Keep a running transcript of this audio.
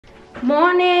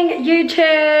Morning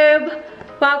YouTube!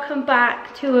 Welcome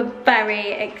back to a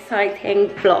very exciting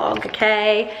vlog,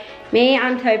 okay? Me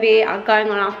and Toby are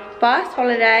going on our first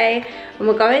holiday and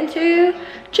we're going to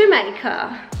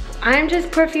Jamaica. I'm just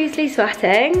profusely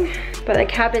sweating, but the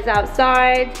cab is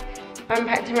outside. I'm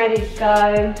packed and ready to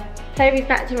go. Toby's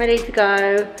packed and ready to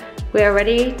go. We are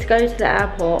ready to go to the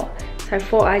airport, so I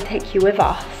thought I'd take you with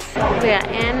us. We are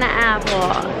in the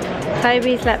airport.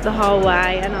 Toby slept the whole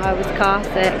way and I was car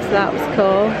sick, so that was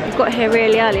cool. We got here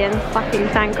really early and fucking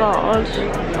thank God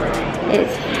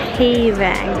it's heaving.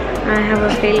 I have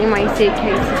a feeling my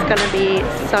suitcase is gonna be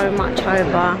so much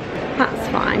over. That's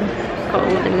fine. Got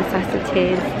all the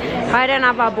necessities. I don't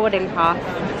have our boarding pass.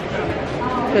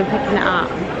 We're picking it up.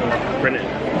 Print it.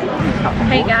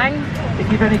 Hey gang, we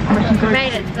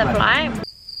made it to the flight.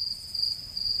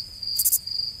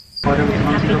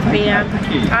 Happy to be here.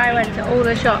 I went to all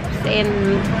the shops in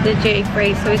the duty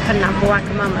free so we couldn't have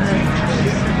guacamomas.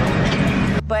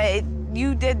 But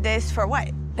you did this for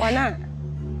what? Why not?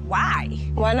 Why?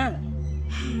 Why not?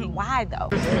 Why though?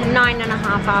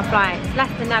 9.5 hour flight. It's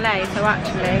less than LA, so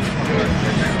actually,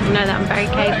 you know that I'm very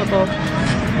capable.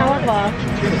 However,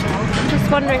 I'm just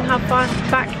wondering how far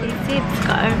back these seats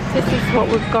go. This is what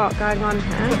we've got going on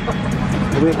here.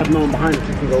 We have no one behind us,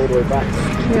 we can go all the way back.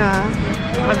 Yeah.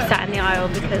 I'm sat in the aisle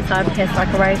because I'm pissed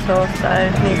like a racehorse, so I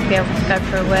need to be able to go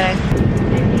for a wee.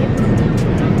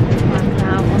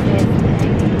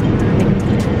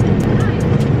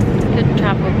 Good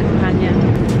travel companion.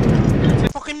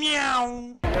 Fucking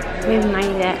meow. We've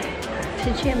made it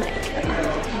to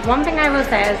Jamaica. One thing I will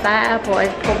say is that airport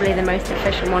is probably the most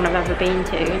efficient one I've ever been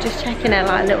to. You're just checking it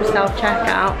like a little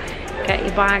self-checkout, get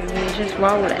your bags and you're just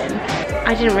rolling.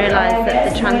 I didn't realise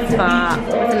that the transfer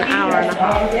was an hour and a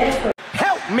half.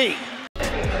 Help me!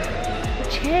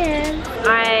 Cheers!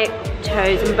 I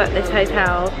chose and booked this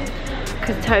hotel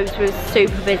because Tobes was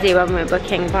super busy when we were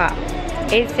booking, but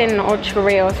it's in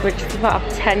ENQUIRIES, which is about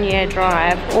a 10-year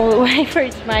drive all the way through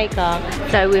Jamaica.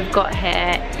 So we've got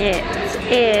here, it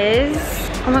is,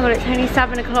 oh my god, it's only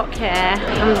 7 o'clock here.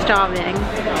 I'm starving.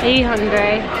 Are you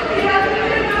hungry?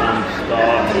 I'm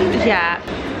starving. Yeah.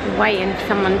 Waiting for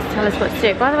someone to tell us what to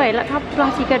do. By the way, look how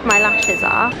bloody good my lashes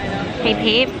are. Hey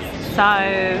peeps.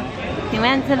 So we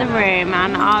went to the room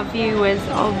and our view was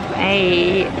of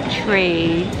a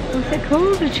tree. What's it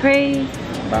called? A tree?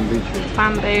 Bamboo tree.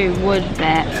 Bamboo wood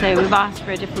bit. So we've asked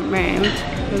for a different room.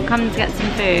 We've come to get some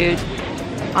food.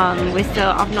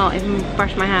 I've not even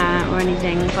brushed my hair or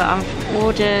anything, but I've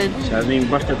ordered. She hasn't even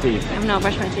brushed her teeth. I've not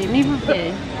brushed my teeth, neither have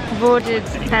you. I've ordered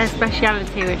their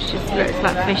speciality, which just looks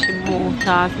like fish and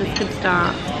water, so it's a good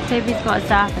start. Toby's got a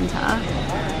surfing turf.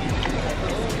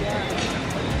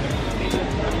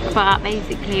 But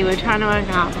basically we're trying to work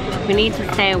out, we need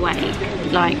to stay awake,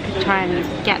 like try and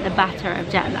get the better of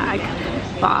jet lag.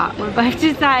 But we're both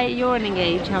just like yawning at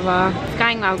each other. It's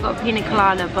going well, we've got a pina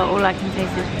colada, but all I can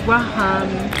taste is rum.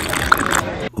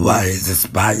 Why is it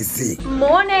spicy?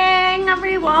 Morning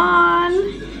everyone!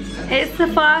 It's the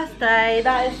first day,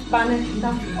 that is Spanish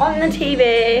stuff on the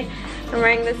TV. I'm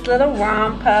wearing this little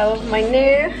romper with my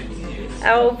new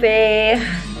LV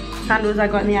sandals I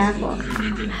got in the airport.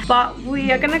 But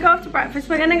we are gonna go after breakfast.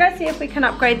 We're gonna go see if we can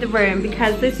upgrade the room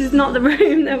because this is not the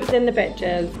room that was in the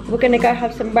pictures. We're gonna go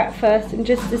have some breakfast and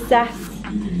just assess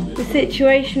the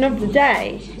situation of the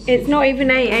day. It's not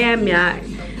even 8 AM yet.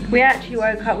 We actually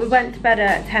woke up, we went to bed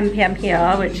at 10 PM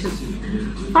here, which is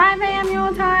 5 AM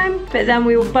your time. But then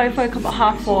we both woke up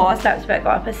at 4:30, slept a bit,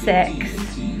 got up at 6.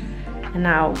 And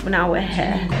now we're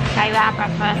here. Okay, we had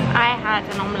breakfast. I had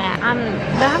an omelette.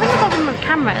 They're having a problem with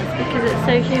cameras because it's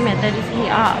so humid, they just heat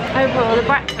up. Overall, the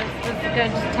breakfast was a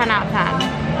good 10 out of 10.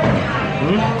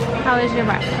 How was your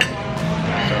breakfast?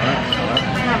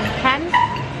 Not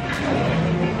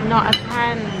 10? Not a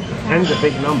 10. 10's a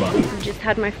big number. I just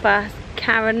had my first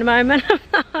Karen moment of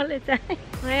the holiday.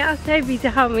 I asked Toby to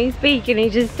help me speak and he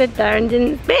just stood there and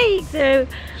didn't speak, so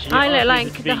I look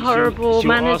like the horrible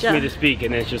manager. She asked me to speak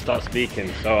and then she'll start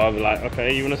speaking, so I was like,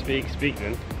 okay, you want to speak, speak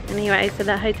then. Anyway, so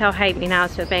the hotel hate me now,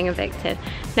 so we're being evicted.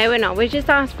 No, we're not. We just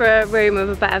asked for a room with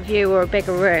a better view or a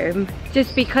bigger room,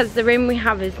 just because the room we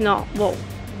have is not what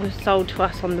was sold to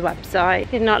us on the website.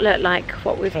 It did not look like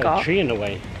what we've got. A tree in the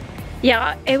way.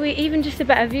 Yeah, even just a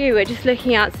better view. We're just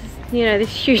looking out, you know, this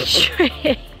huge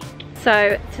tree.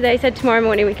 So today said tomorrow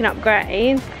morning we can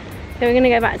upgrade. So we're gonna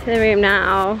go back to the room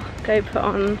now, go put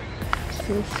on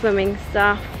some swimming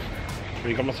stuff.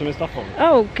 You got my swimming stuff on?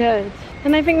 Oh, good.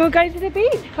 And I think we'll go to the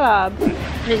beach club.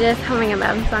 We're just coming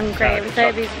about sun cream.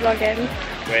 Toby's vlogging.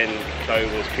 When Chloe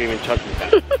was creaming chutney.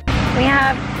 We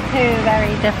have two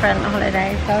very different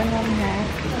holidays going on here.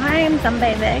 I I am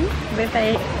sunbathing with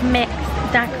a mixed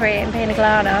daiquiri and pina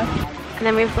colada. And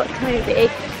then we've got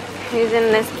Toby, who's in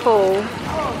this pool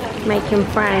making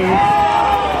friends.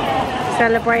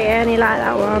 Celebrating, he like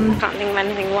that one. Can't think of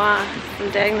anything worse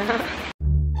than doing that.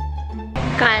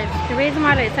 Guys, the reason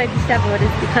why I look so disheveled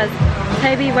is because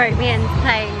Toby roped me into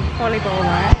playing volleyball,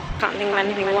 right? Can't think of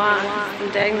anything worse than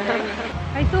doing that.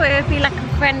 I thought it would be like a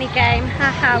friendly game,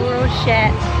 haha, we're all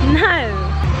shit.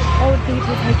 No! Old people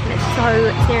taking it so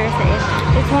seriously.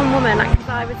 This one woman, like,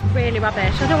 because I was really rubbish.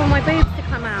 I don't want my boobs to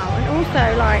come out. And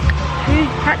also, like, who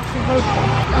practices volleyball?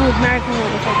 Oh, American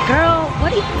woman was like, girl, what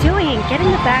are you doing? Get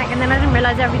in the back. And then I didn't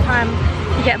realise every time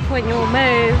you get a point, you'll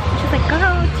move. She was like,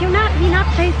 girl, do you not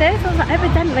play this? I was like,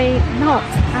 evidently not.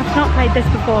 I've not played this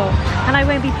before. And I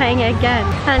won't be playing it again.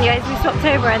 And anyways, we swapped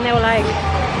over and they were like,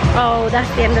 oh, that's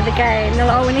the end of the game. They're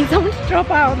like, oh, we need someone to drop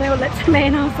out. And they were like to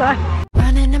me, and I was like,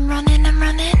 running and running and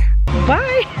running.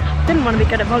 Bye. Didn't want to be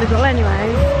good at volleyball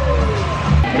anyway.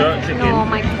 Oh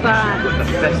my god. With the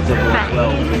festival as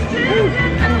well.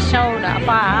 And shoulder,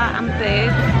 bar, and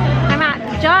boob. I'm at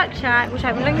the jerk shack, which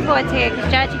I've been looking forward to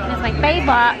because jerk chicken is my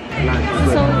favourite.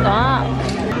 It's all got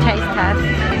taste test.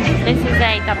 This is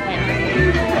a dumpling.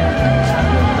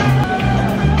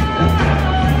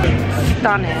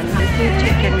 Stunning. Food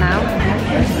chicken now.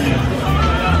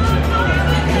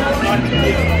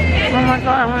 Oh my god,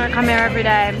 I want to come here every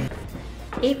day.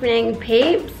 Evening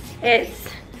peeps, it's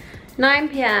 9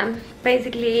 p.m.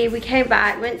 Basically we came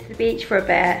back, went to the beach for a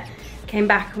bit, came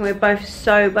back and we're both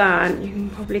so burnt. You can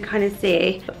probably kind of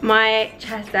see my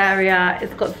chest area,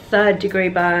 it's got 3rd-degree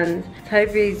burns.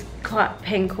 Toby's quite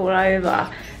pink all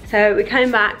over. So we came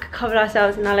back, covered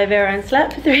ourselves in aloe vera and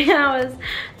slept for 3 hours.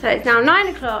 So it's now 9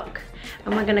 o'clock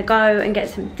and we're gonna go and get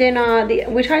some dinner.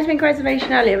 We're trying to make a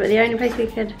reservation earlier, but the only place we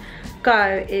could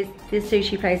go is the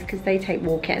sushi place because they take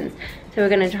walk-ins. So we're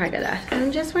gonna try to go there.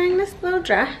 I'm just wearing this little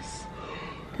dress.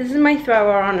 This is my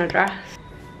thrower on a dress.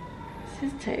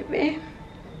 This is Toby.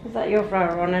 Is that your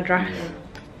thrower on a dress?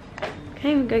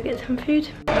 Okay, we'll go get some food.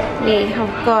 We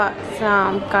have got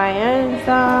some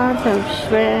gyoza, some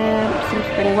shrimp, some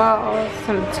spring rolls,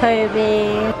 some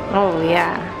Toby. Oh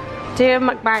yeah. Do a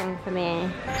mukbang for me.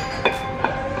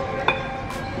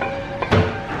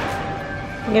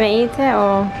 You gonna eat it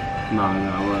or? No, I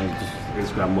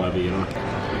just Instagram worthy, you know.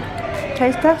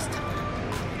 Taste test?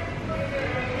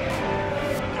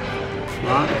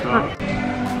 Right.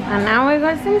 And now we've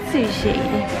got some sushi.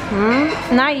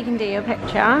 Now you can do your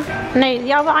picture. No,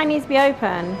 the other eye needs to be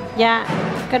open. Yeah,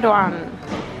 good one.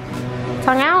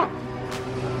 Tongue out?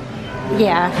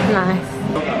 Yeah, nice.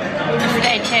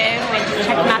 Day 2, we're just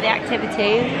checking out the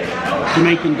activities.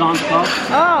 Jamaican dance club.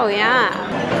 Oh yeah.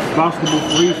 Basketball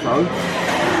free throw.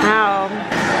 Oh.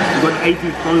 We've got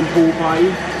 80 foam pool party.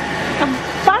 A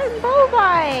foam pool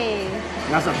party.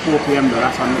 That's at 4 p.m. though,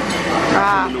 that's our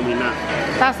normally nap.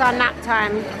 That's our nap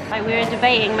time. Like we were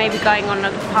debating maybe going on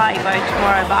a party boat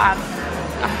tomorrow, but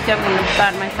I don't want to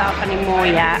burn myself anymore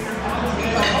yet.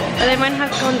 But then mine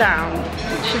has gone down.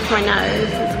 It's just my nose,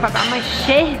 it's quite bad. My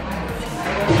shins.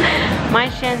 My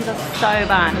shins are so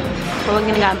bad. So we're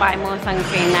gonna go and buy more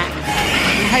sunscreen next.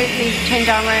 And hopefully change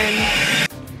our room.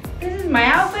 This is my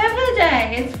outfit for the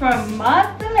day. It's from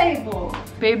Master Label.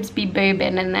 Boobs be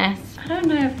boobing in this. I don't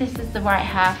know if this is the right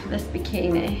hair for this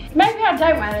bikini. Maybe I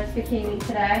don't wear this bikini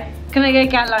today. Gonna go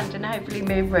get lunch and hopefully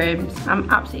move rooms. I'm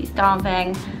absolutely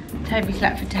starving. Toby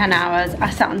slept for 10 hours.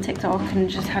 I sat on TikTok and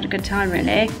just had a good time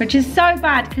really. Which is so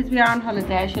bad because we are on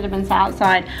holiday. I should have been sat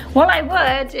outside. Well, I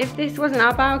would if this wasn't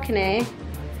our balcony.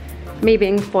 Me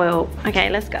being spoiled. Okay,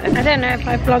 let's go. I don't know if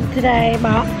I vlogged today,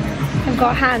 but I've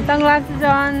got hand sunglasses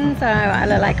on, so I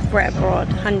look like a Brit abroad,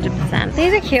 100%.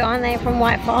 These are cute, aren't they, from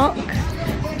White Fox?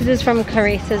 This is from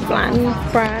Clarissa's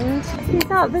brand. He's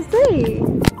out the sea.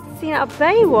 Seen out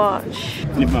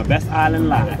Baywatch. Live my best island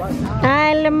life.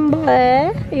 Island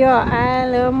boy, your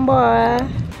island boy.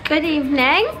 Good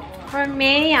evening from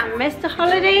me and Mr.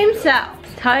 Holiday himself.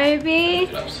 Toby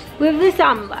with the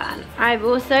sunburn. I've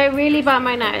also really burnt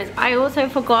my nose. I also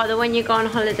forgot that when you go on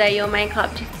holiday, your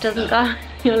makeup just doesn't go on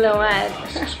your little head.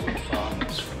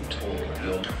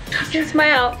 This is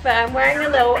my outfit. I'm wearing a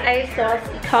little ASOS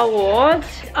cord.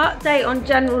 Update on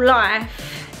general life.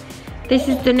 This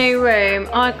is the new room.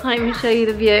 Oh, I can't even show you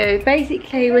the view.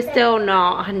 Basically, we're still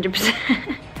not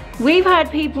 100%. We've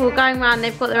had people going around,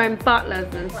 they've got their own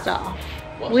butlers and stuff.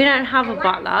 We don't have a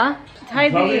butler.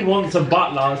 Chloe wants a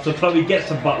butler, so Chloe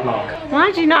gets a butler.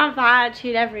 Why do you not have that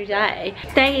attitude every day?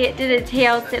 They did a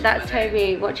TLC, that's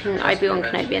Toby watching Obi-Wan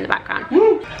Kenobi in the background.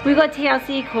 Woo! We got a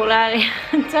TLC call earlier,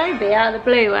 and Toby out of the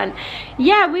blue went,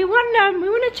 yeah, we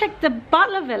want to check the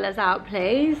butler villas out,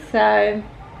 please. So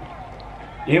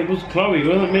It was Chloe, it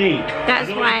wasn't me. That's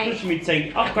She's right. always pushing me to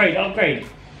say, upgrade, upgrade.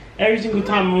 Every single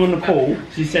time I'm on the pool,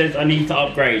 she says I need to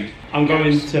upgrade. I'm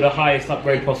going to the highest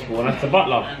upgrade possible, and that's the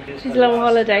butler. She's a little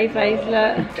holiday face,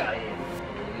 look.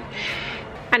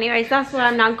 Anyways, that's why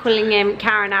I'm now calling him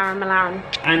Karen Aaron Milan.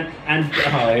 And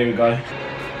oh, here we go.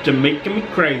 Jamaica me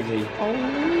crazy. Oh,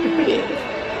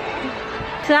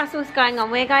 yeah. So that's what's going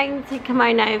on. We're going to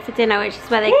Kimono for dinner, which is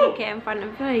where they cook it in front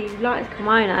of you. You like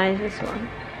Kimono, this one.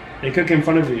 They cook in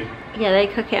front of you? Yeah, they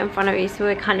cook it in front of you, so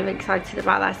we're kind of excited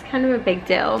about that. It's kind of a big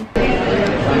deal.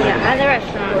 Yeah, at the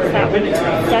restaurant,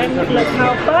 so don't look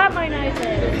how bad my nose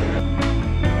is.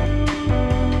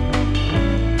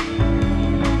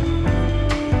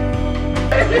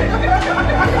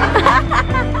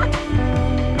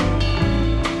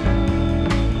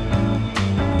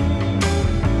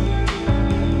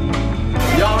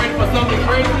 Y'all ready for something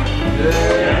crazy?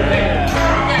 Yeah.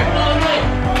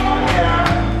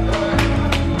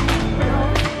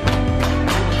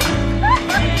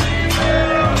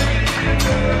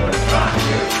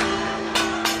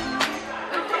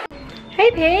 Hey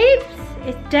peeps,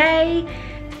 it's day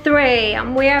 3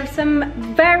 and we have some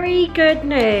very good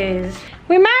news.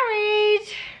 We're married!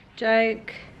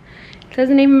 Joke.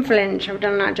 Doesn't even flinch, I've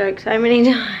done that joke so many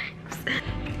times.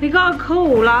 We got a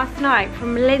call last night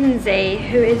from Lindsay,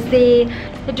 who is the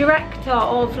director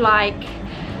of like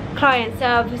client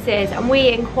services, and we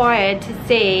inquired to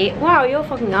see, wow, you're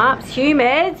fucking up, it's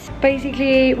humid.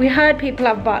 Basically, we heard people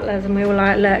have butlers and we were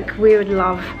like, look, we would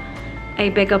love a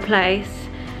bigger place.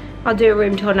 I'll do a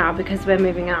room tour now because we're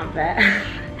moving out of it.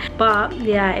 But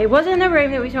yeah, it wasn't the room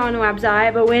that we saw on the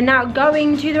website, but we're now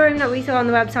going to the room that we saw on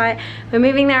the website. We're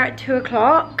moving there at 2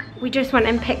 o'clock. We just went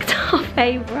and picked our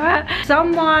favourite.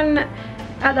 Someone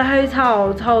at the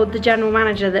hotel told the general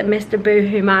manager that Mr.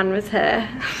 Boohoo Man was here.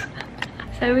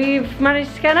 So we've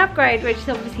managed to get an upgrade, which is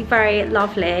obviously very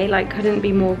lovely, like couldn't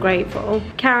be more grateful.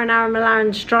 Karen Aaron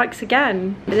Milan strikes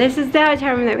again. This is the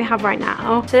hotel room that we have right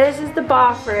now. So this is the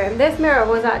bathroom. This mirror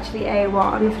was actually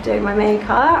A1 for doing my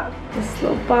makeup. This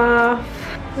little bath.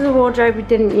 This is a wardrobe we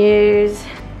didn't use.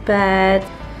 Bed,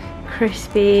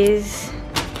 Crispies,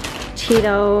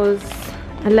 Cheetos,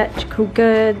 electrical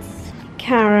goods,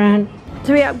 Karen.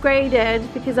 So we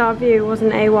upgraded because our view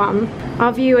wasn't A1.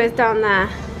 Our view is down there.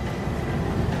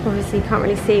 Obviously you can't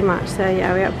really see much, so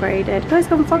yeah, we upgraded. Oh, it's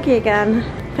gone foggy again.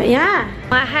 But yeah,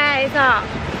 my hair is up.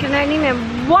 You can only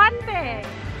mean one thing.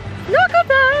 Look at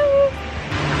that!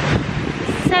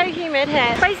 So humid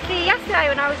here. Basically, yesterday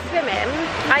when I was swimming,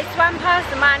 I swam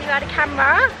past a man who had a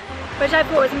camera, which I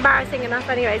thought was embarrassing enough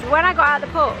anyways. When I got out of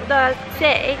the pool, the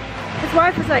sea, his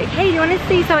wife was like, hey, do you want to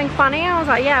see something funny? I was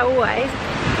like, yeah, always.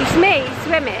 It's me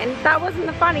swimming. That wasn't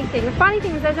the funny thing. The funny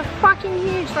thing was there's a fucking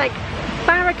huge, like,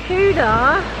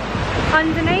 barracuda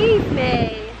underneath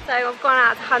me. So I've gone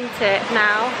out to hunt it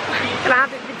now. Gonna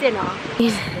have it for dinner.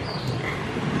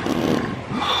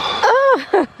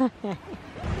 Oh.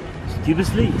 Scuba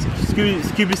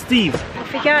Steve.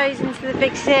 Off he goes into the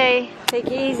big sea. Take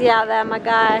it easy out there, my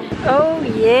guy. Oh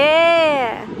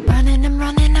yeah. Running, I'm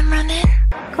running, I'm running.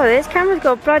 God, this camera's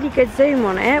got a bloody good zoom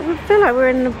on it. We feel like we're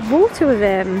in the water with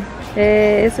him.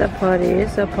 It's a party,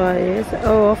 it's a party.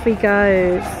 Oh, off he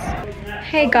goes.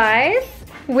 Hey guys,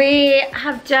 we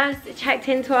have just checked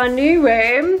into our new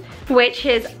room, which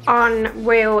is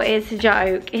unreal. It's a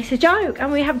joke. It's a joke.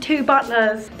 And we have 2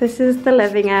 butlers. This is the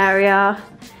living area,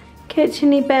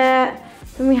 kitchen-y bit.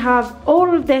 Then we have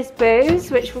all of this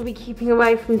booze, which we'll be keeping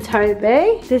away from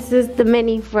Toby. This is the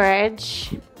mini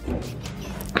fridge,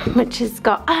 which has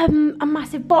got a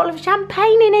massive bottle of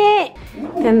champagne in it.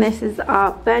 Then this is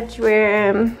our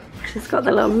bedroom. She's got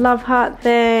the little love heart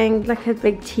thing, like a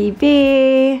big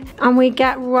TV. And we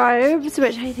get robes,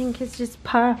 which I think is just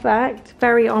perfect,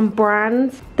 very on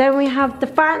brand. Then we have the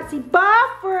fancy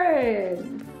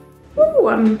bathroom. Ooh,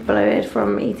 I'm bloated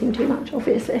from eating too much,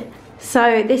 obviously.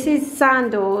 So this is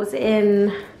sandals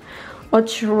in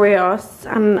Ocherios.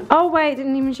 And oh wait, I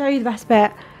didn't even show you the best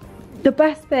bit. The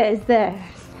best bit is this.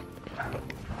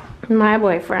 My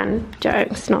boyfriend,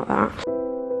 jokes, not that.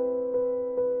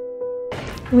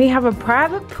 We have a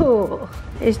private pool.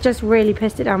 It's just really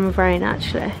pissed it down with rain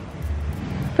actually.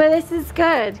 But this is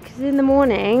good because in the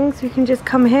mornings we can just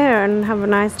come here and have a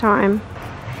nice time.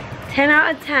 10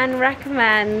 out of 10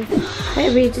 recommend.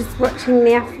 Maybe just watching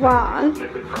the F1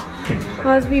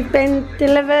 because we've been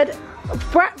delivered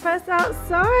breakfast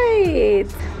outside.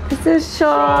 This is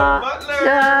Shaw.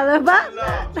 The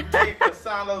butler.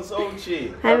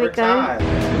 There we go.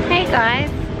 Hey guys.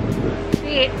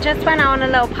 We just went out on a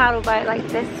little paddle boat like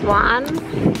this one.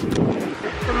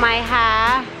 And my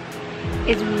hair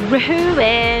is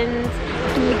ruined.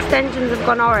 The extensions have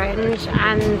gone orange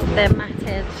and they're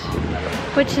matted,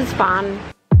 which is fun.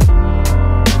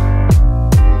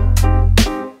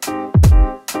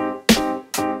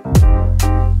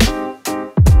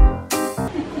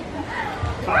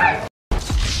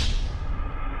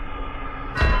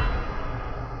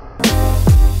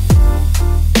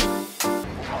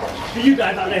 You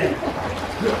guys out there.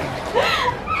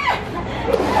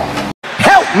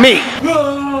 Help me!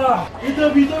 The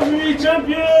WWE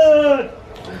champion!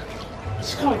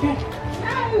 Just come again.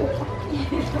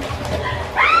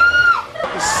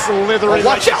 Slithering.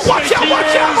 Watch out! Watch out!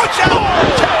 Watch out! Watch out!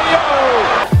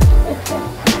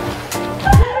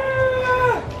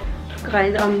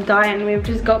 Guys, I'm dying. We've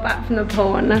just got back from the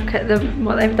pool and look at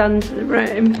what they've done to the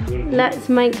room. Let's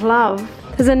make love.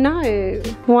 There's a note.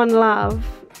 One love.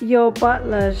 Your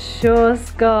butler, sure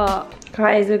Scott.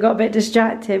 Guys, we got a bit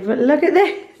distracted, but look at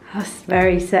this. That's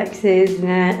very sexy, isn't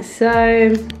it?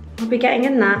 So, I'll be getting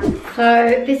in that.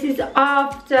 So, this is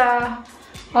after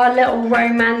our little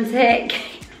romantic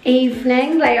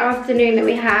evening, late afternoon that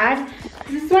we had.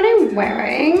 This is what I'm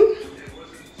wearing.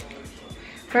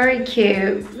 Very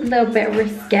cute, a little bit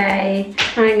risque.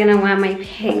 I'm gonna wear my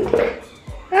pink.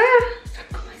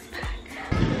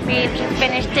 We've just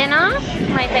finished dinner.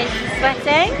 My face is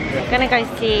sweating. I'm gonna go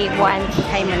see what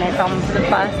entertainment is on for the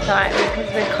first time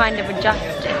because we're kind of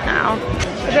adjusted now.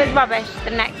 If it's rubbish, the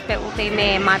next bit will be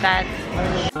me in my bed.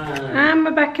 And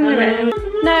we're back in the room.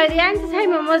 No, the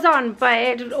entertainment was on, but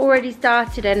it had already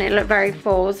started and it looked very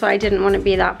full, so I didn't want to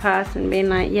be that person being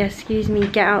like, yeah, excuse me,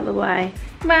 get out of the way.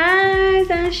 Rise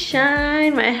and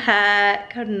shine, my hair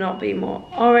could not be more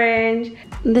orange.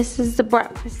 This is the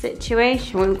breakfast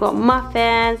situation. We've got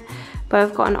muffins, but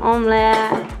we've got an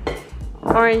omelette.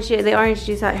 Orange juice, the orange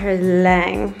juice out here is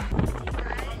laying.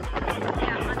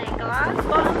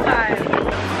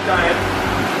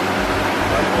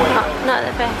 Not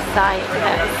the best sight I've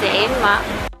ever seen, but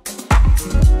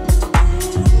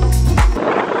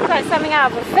it's like something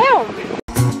out of a film.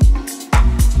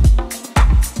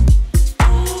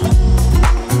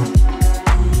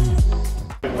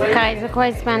 Guys, look what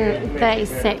I spent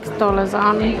 $36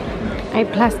 on a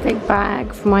plastic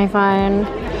bag for my phone.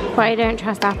 But I don't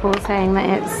trust Apple saying that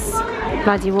it's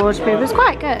bloody waterproof. It's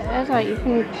quite good, like you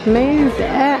can move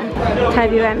it.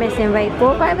 Hope you went missing, they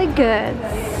brought back the goods.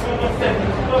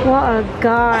 What a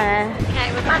guy.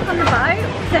 Okay, we're back on the boat,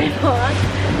 so far.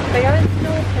 We're going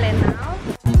snorkeling now.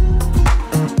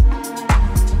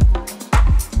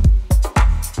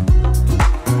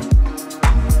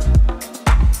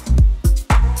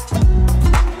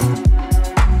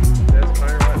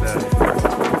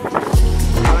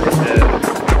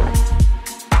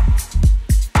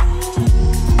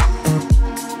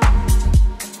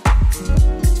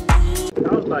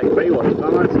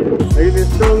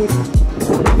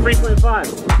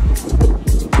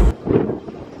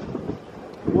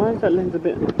 Why is that lens a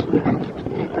bit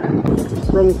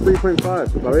wrong?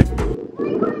 3.5, Chloe?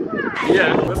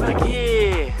 Yeah, we're back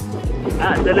here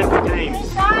at the Olympic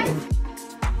Games.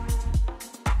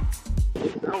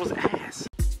 That was ass.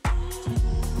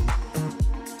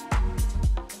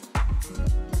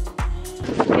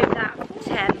 Give that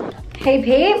 10. Hey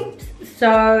peeps,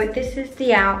 so this is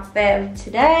the outfit of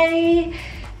today.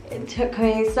 It took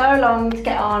me so long to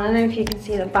get on. I don't know if you can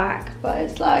see the back, but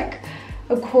it's like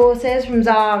of course it's from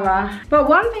Zara. But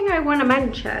one thing I want to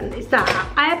mention is that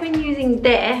I have been using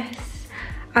this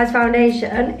as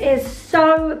foundation. It's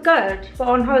so good for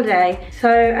on holiday. So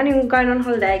anyone going on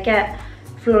holiday, get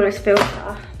Flawless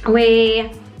Filter.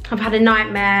 We have had a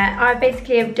nightmare. I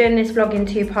basically am doing this vlog in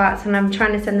 2 parts and I'm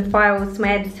trying to send the files to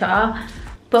my editor,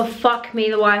 but fuck me,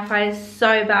 the Wi-Fi is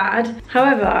so bad.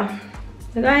 However,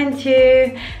 we're going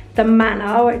to the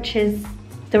Manor, which is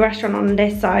the restaurant on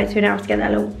this side, so we don't have to get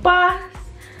that little bus.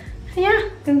 So yeah,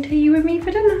 I'm gonna take you with me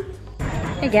for dinner.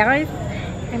 Hey guys,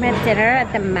 I'm at dinner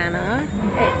at the Manor.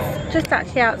 It's just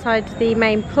actually outside the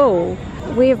main pool.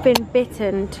 We have been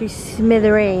bitten to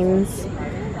smithereens.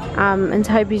 And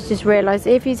Toby's just realised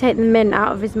if you take the mint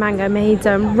out of his mango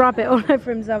mojito and rub it all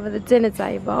over himself at the dinner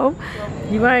table,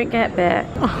 you won't get bit.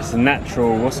 It's a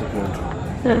natural, what's it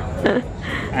called?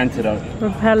 Antidote.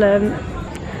 Repellent.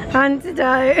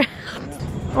 Antidote.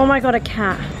 Oh my god, a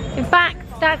cat. In fact,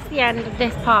 that's the end of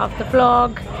this part of the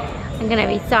vlog. I'm going to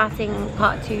be starting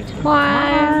part 2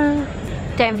 tomorrow.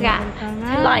 Don't forget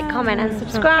to like, comment and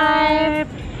subscribe.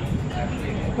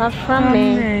 Love from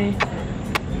me.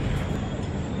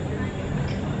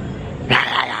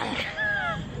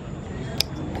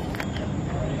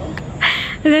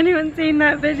 Has anyone seen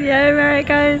that video where it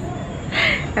goes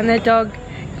and the dog,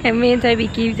 and me and Toby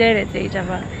keep doing it to each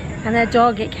other, and the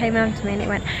dog, it came on to me and it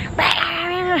went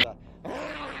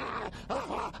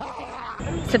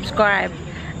subscribe,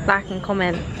 like and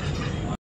comment.